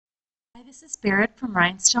Hi, this is Barrett from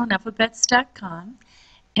RhinestoneAlphabets.com,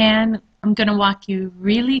 and I'm going to walk you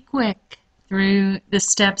really quick through the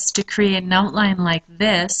steps to create an outline like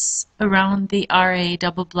this around the RA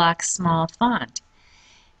double block small font.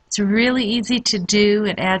 It's really easy to do.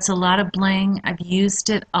 It adds a lot of bling. I've used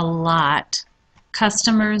it a lot.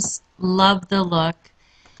 Customers love the look.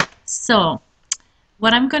 So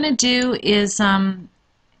what I'm going to do is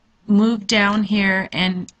move down here,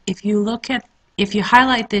 and if you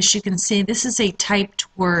highlight this, you can see this is a typed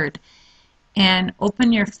word. And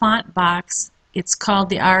open your font box. It's called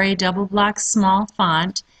the RA double block small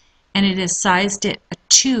font, and it is sized at a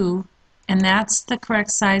 2, and that's the correct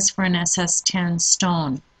size for an SS10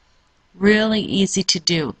 stone. Really easy to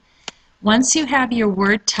do. Once you have your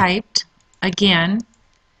word typed, again,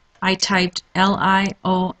 I typed Lins,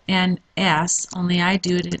 only I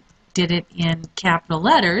did it in capital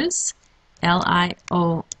letters,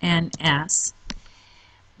 Lins.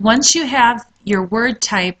 Once you have your word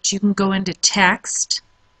typed, you can go into text,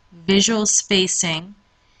 visual spacing,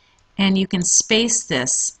 and you can space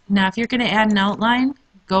this. Now if you're going to add an outline,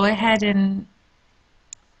 go ahead and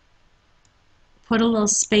put a little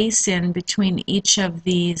space in between each of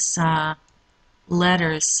these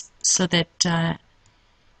letters so that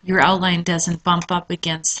your outline doesn't bump up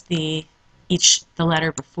against the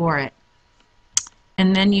letter before it.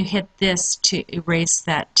 And then you hit this to erase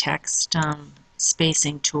that text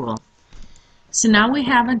spacing tool. So now we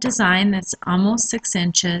have a design that's almost 6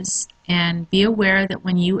 inches, and be aware that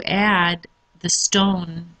when you add the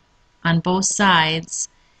stone on both sides,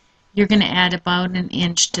 you're going to add about 1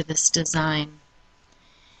 inch to this design.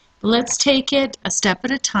 But let's take it a step at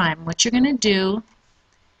a time. What you're going to do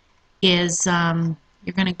is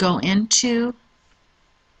you're going to go into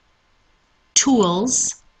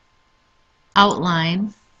Tools,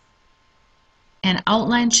 Outline, and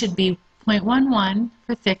outline should be 0.11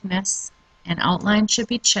 for thickness, and outline should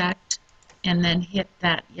be checked, and then hit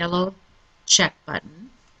that yellow check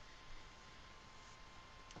button.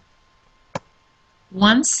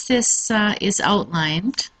 Once this is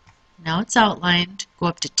outlined, now it's outlined, go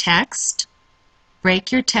up to text,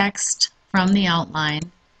 break your text from the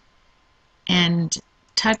outline, and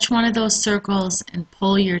touch one of those circles and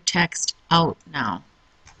pull your text out now.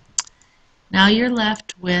 Now you're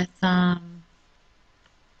left with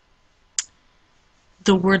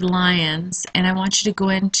the word lions, and I want you to go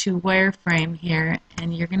into wireframe here,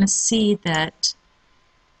 and you're going to see that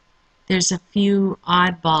there's a few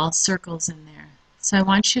oddball circles in there. So I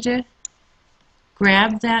want you to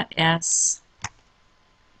grab that S,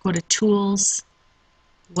 go to Tools,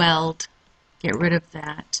 Weld, get rid of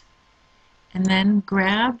that, and then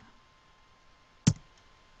grab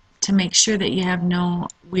to make sure that you have no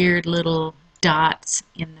weird little dots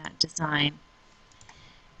in that design.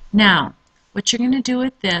 Now, what you're going to do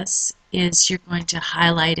with this is you're going to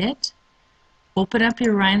highlight it, open up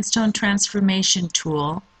your Rhinestone Transformation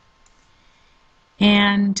tool,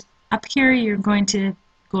 and up here you're going to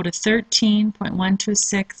go to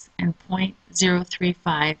 13.126 and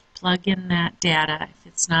 0.035, plug in that data if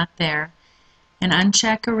it's not there, and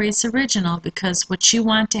uncheck Erase Original, because what you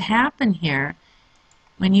want to happen here,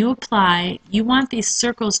 when you apply, you want these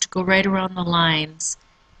circles to go right around the lines.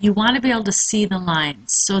 You want to be able to see the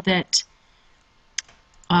lines so that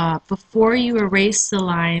before you erase the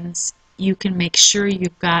lines, you can make sure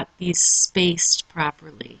you've got these spaced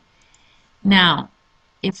properly. Now,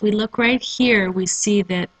 if we look right here, we see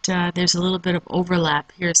that there's a little bit of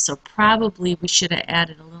overlap here, so probably we should have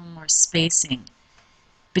added a little more spacing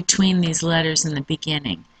between these letters in the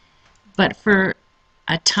beginning. But for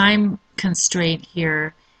a time constraint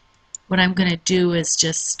here, what I'm going to do is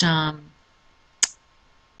just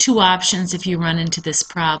 2 options if you run into this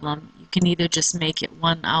problem. You can either just make it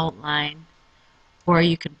one outline, or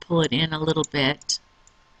you can pull it in a little bit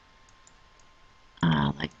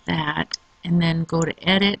like that, and then go to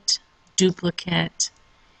Edit, Duplicate,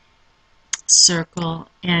 Circle,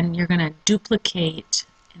 and you're going to duplicate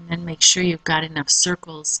and then make sure you've got enough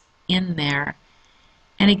circles in there.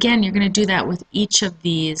 And again, you're going to do that with each of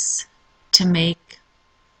these to make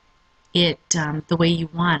it the way you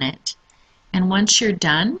want it. And once you're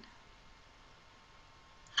done,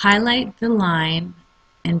 highlight the line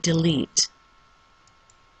and delete.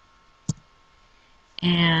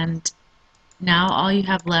 And now all you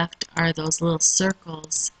have left are those little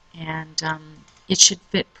circles, and it should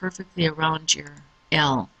fit perfectly around your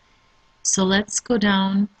L. So let's go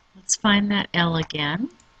down, let's find that L again.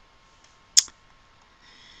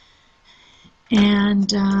 And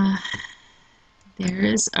there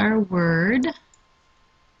is our word.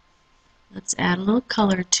 Let's add a little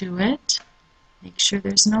color to it. Make sure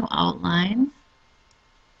there's no outline.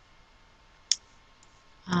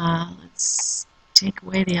 let's take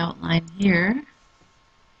away the outline here,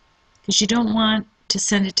 because you don't want to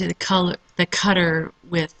send it to the cutter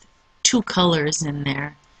with two colors in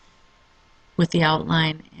there with the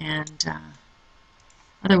outline, and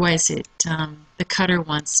otherwise the cutter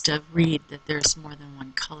wants to read that there's more than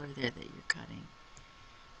one color there that you're cutting.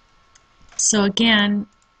 So again,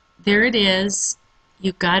 there it is.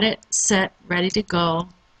 You've got it set, ready to go.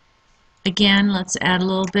 Again, let's add a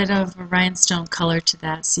little bit of a rhinestone color to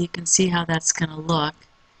that so you can see how that's going to look.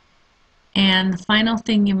 And the final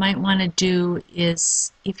thing you might want to do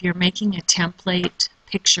is, if you're making a template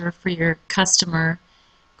picture for your customer,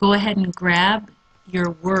 go ahead and grab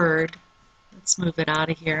your word. Let's move it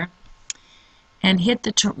out of here. And hit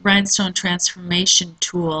the Rhinestone Transformation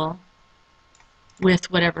tool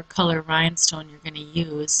with whatever color rhinestone you're going to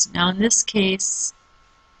use. Now in this case,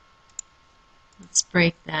 let's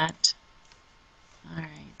break that.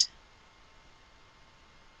 Alright.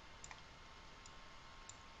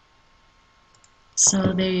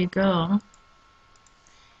 So there you go.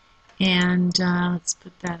 And let's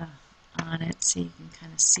put that on it so you can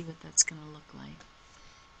kind of see what that's going to look like.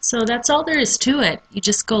 So that's all there is to it. You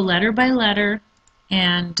just go letter by letter,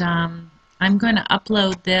 and I'm going to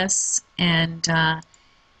upload this, and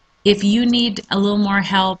if you need a little more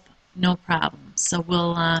help, no problem. So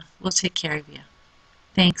we'll take care of you.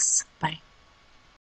 Thanks. Bye.